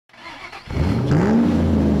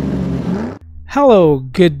Hello,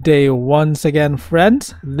 good day once again,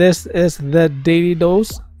 friends. This is the Daily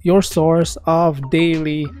Dose, your source of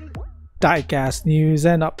daily diecast news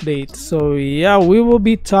and updates. So yeah, we will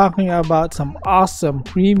be talking about some awesome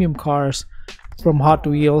premium cars from Hot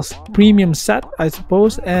Wheels, premium set I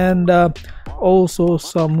suppose, and also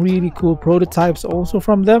some really cool prototypes also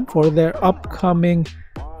from them for their upcoming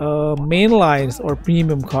main lines or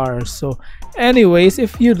premium cars. So anyways,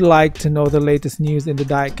 if you'd like to know the latest news in the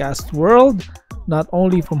diecast world, not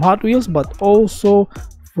only from Hot Wheels but also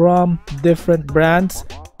from different brands,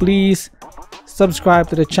 please subscribe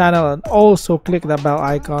to the channel and also click that bell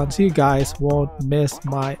icon so you guys won't miss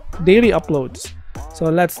my daily uploads. So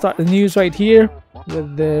let's start the news right here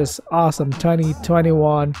with this awesome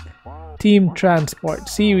 2021 Team Transport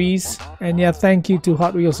series. And yeah, thank you to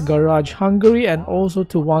Hot Wheels Garage Hungary and also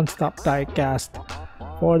to One Stop Diecast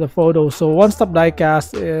for the photos. So One Stop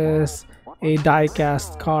Diecast is a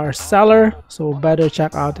diecast car seller, so better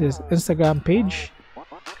check out his Instagram page.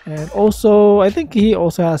 And also I think he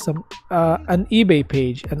also has some an eBay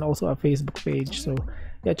page and also a Facebook page, so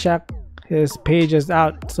yeah, check his pages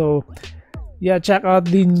out. So yeah, check out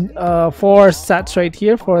the 4 sets right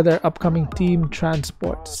here for their upcoming Team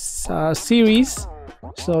Transport series.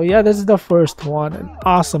 So yeah, this is the first one, an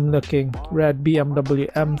awesome looking red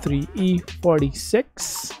BMW M3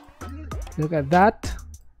 E46. Look at that.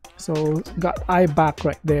 So got eye back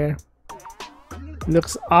right there,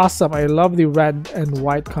 looks awesome. I love the red and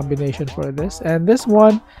white combination for this, and this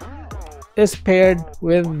one is paired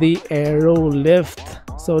with the Aero Lift.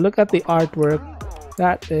 So look at the artwork,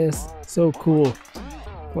 that is so cool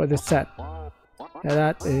for the set. Yeah,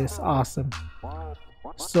 that is awesome.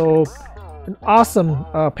 So an awesome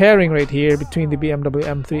pairing right here between the BMW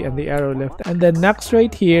M3 and the Aero Lift. And then next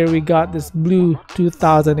right here we got this blue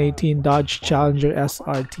 2018 Dodge Challenger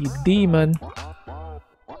SRT Demon.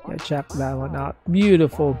 Yeah, check that one out.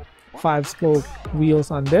 Beautiful 5-spoke wheels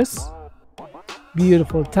on this,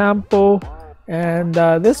 beautiful tempo, and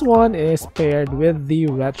this one is paired with the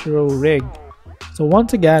retro rig. So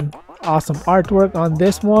once again, awesome artwork on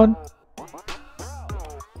this one.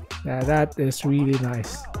 Yeah, that is really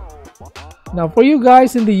nice. Now for you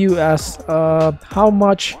guys in the US, how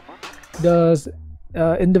much does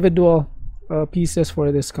individual pieces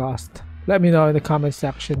for this cost? Let me know in the comment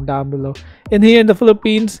section down below. In here in the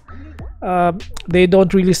Philippines, they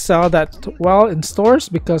don't really sell that well in stores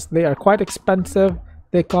because they are quite expensive.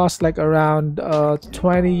 They cost like around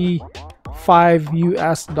 25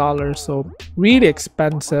 US dollars, so really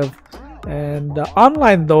expensive. And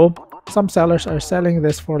online though, some sellers are selling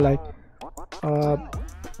this for like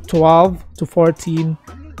 12 to 14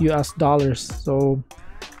 US dollars. So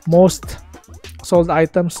most sold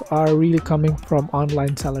items are really coming from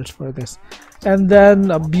online sellers for this. And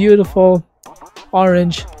then a beautiful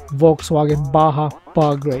orange Volkswagen Baja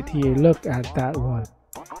Bug right here. Look at that one.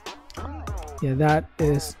 Yeah, that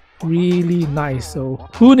is really nice. So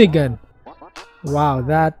Hoonigan, wow,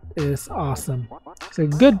 that is awesome. It's a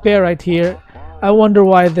good pair right here. I wonder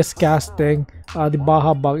why this casting, the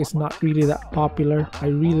Baja Bug, is not really that popular. I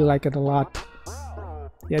really like it a lot.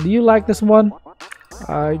 Yeah, do you like this one?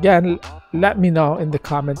 Again, let me know in the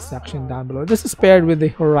comment section down below. This is paired with the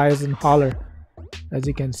Horizon Hauler, as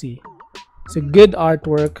you can see. It's a good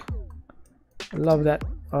artwork. I love that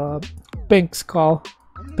pink skull,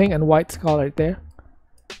 pink and white skull right there.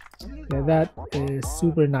 Yeah, that is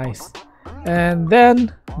super nice. And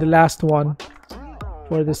then the last one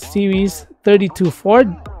for the series, 32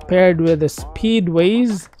 Ford paired with the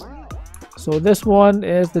Speedways. So this one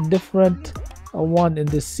is the different one in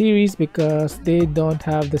this series because they don't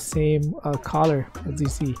have the same color as you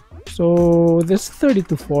see. So this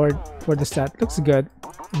 32 Ford for the set looks good.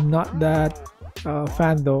 I'm not that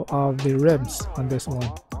fan though of the rims on this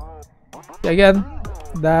one. Again,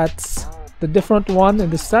 that's the different one in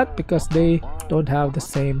the set because they don't have the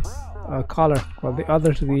same color, while the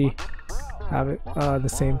other three have it, the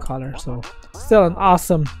same color. So still an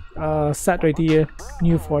awesome set right here,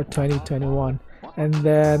 new for 2021. And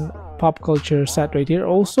then pop culture set right here,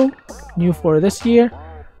 also new for this year.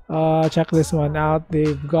 Check this one out.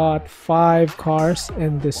 They've got 5 cars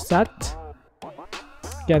in this set.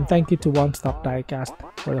 Again, thank you to One Stop Diecast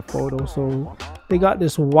for the photo. So they got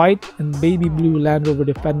this white and baby blue Land Rover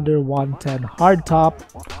Defender 110 hardtop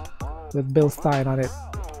with Bill Stein on it.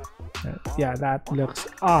 Yeah, that looks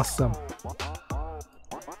awesome.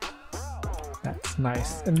 That's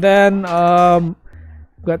nice. And then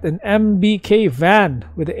got an Lbwk van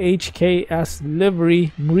with the HKS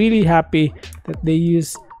livery. I'm really happy that they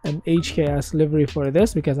use an HKS livery for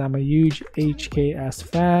this because I'm a huge HKS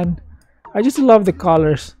fan. I just love the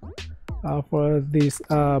colors for this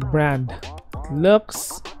brand.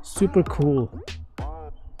 Looks super cool.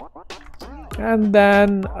 And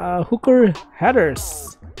then hooker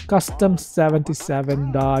headers, custom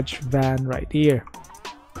 77 Dodge van right here.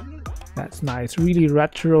 That's nice, really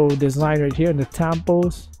retro design right here in the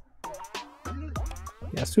tampos.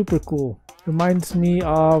 Yeah, super cool. Reminds me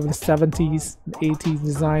of the 70s, 80s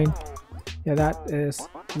design. Yeah, that is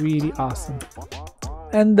really awesome.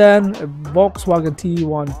 And then a Volkswagen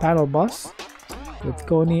T1 panel bus with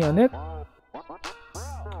Kony on it.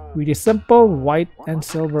 Really simple, white and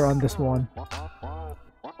silver on this one.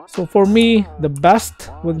 So for me, the best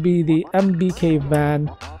would be the Lbwk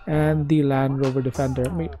van and the Land Rover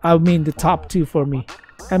Defender. I mean the top two for me.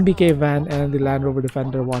 Lbwk van and the Land Rover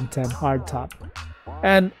Defender 110 hardtop.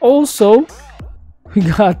 And also, we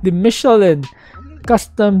got the Michelin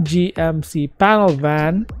custom GMC panel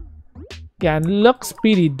van. Again, looks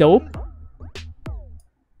pretty dope.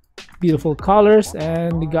 Beautiful colors,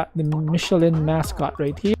 and we got the Michelin mascot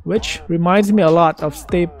right here, which reminds me a lot of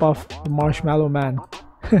Stay Puft the Marshmallow Man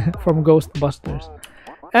from Ghostbusters.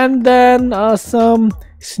 And then some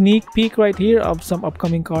sneak peek right here of some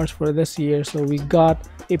upcoming cars for this year. So we got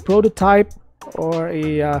a prototype or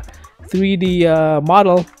a 3D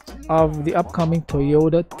model of the upcoming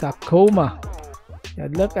Toyota Tacoma. Yeah,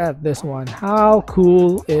 look at this one. How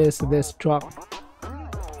cool is this truck?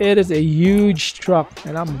 It is a huge truck,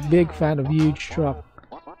 and I'm a big fan of huge truck.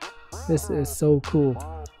 This is so cool.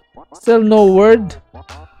 Still no word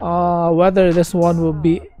whether this one will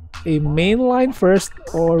be a mainline first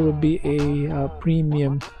or will be a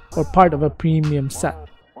premium or part of a premium set.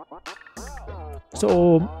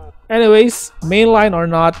 So anyways, mainline or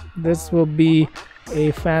not, this will be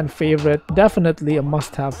a fan favorite, definitely a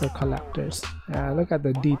must-have for collectors. Look at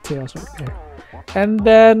the details right there. And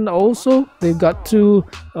then also they've got two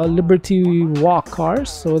Liberty Walk cars.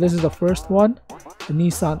 So this is the first one, the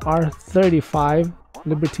Nissan R35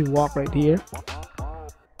 Liberty Walk right here.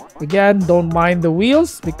 Again, don't mind the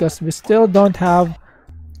wheels because we still don't have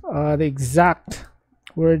the exact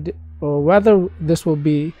word or whether this will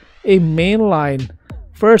be a mainline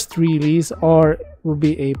first release or will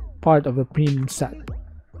be a part of the premium set.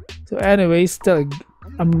 So anyway, still an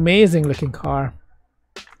amazing looking car.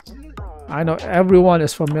 I know everyone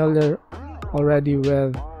is familiar already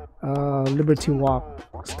with Liberty Walk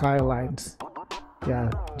Skylines.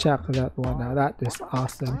 Yeah, check that one out. That is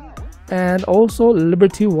awesome. And also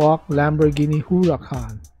Liberty Walk Lamborghini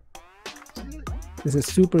Huracan. This is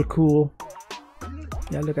super cool.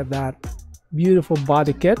 Yeah, look at that. Beautiful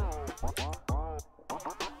body kit.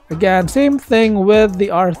 Again, same thing with the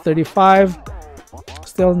R35.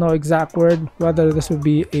 Still no exact word whether this would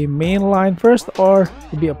be a mainline first or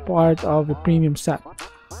would be a part of the premium set.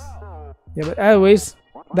 Yeah, but anyways,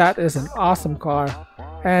 that is an awesome car.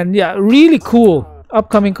 And yeah, really cool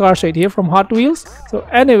upcoming cars right here from Hot Wheels. So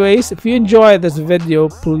anyways, if you enjoyed this video,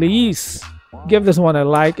 please give this one a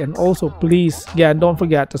like, and also please, again, don't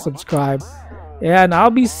forget to subscribe. And I'll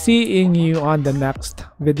be seeing you on the next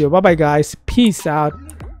video. Bye bye guys, peace out,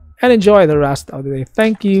 and enjoy the rest of the day.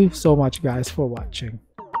 Thank you so much guys for watching.